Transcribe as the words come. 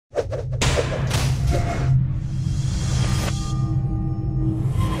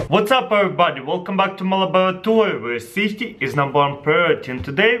What's up everybody, welcome back to my laboratory where safety is #1 priority, and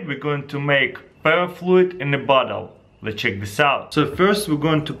today we're going to make Ferrofluid in a bottle. Let's check this out. So first we're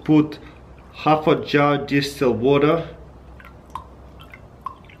going to put half a jar distilled water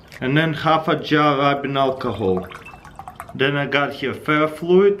and then half a jar rubbing alcohol. Then I got here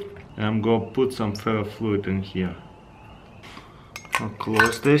Ferrofluid and I'm going to put some Ferrofluid in here. I'll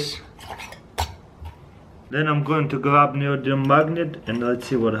close this. Then I'm going to grab neodymium magnet and let's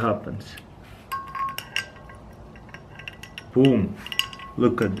see what happens. Boom.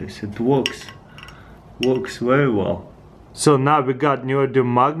 Look at this, it works very well. So now we got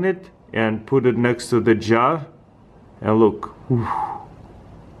neodymium magnet and put it next to the jar and look. Whew,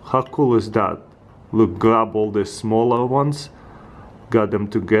 how cool is that? Look, grab all the smaller ones, got them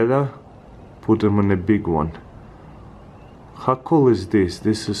together, put them in a big one. How cool is this?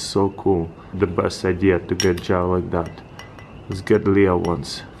 This is so cool. The best idea to get jar like that. Let's get layer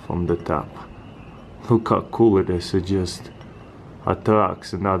ones from the top. Look how cool it is. It just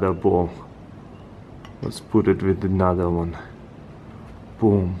attracts another ball. Let's put it with another one.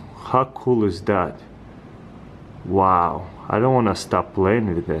 Boom. How cool is that? Wow. I don't want to stop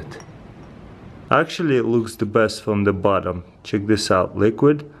playing with it. Actually, it looks the best from the bottom. Check this out.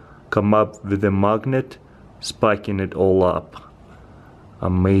 Liquid. Come up with a magnet. Spiking it all up.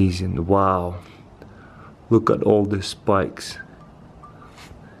 Amazing. Wow. Look at all the spikes.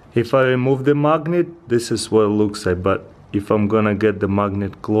 If I remove the magnet, this is what it looks like, but if I'm gonna get the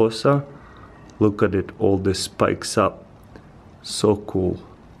magnet closer, look at it, all the spikes up. So cool.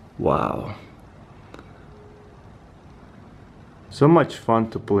 Wow. So much fun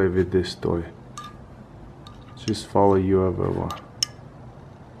to play with this toy. Just follow you everywhere.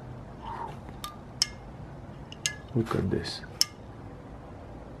 Look at this.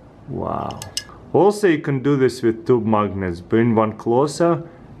 Wow. Also, you can do this with two magnets. Bring one closer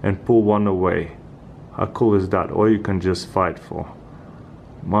and pull one away. How cool is that? Or you can just fight for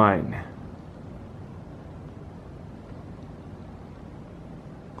mine.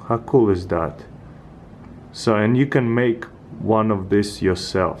 How cool is that? So, and you can make one of this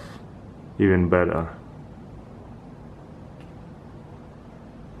yourself. Even better.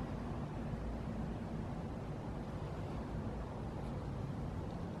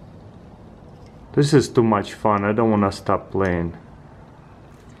 This is too much fun. I don't want to stop playing.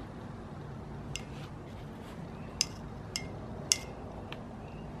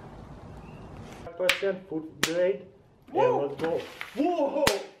 Food grade. Whoa! Let's go. Whoa!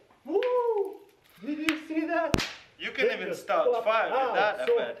 Whoa! Did you see that? You can even start fire with that.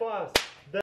 So fast.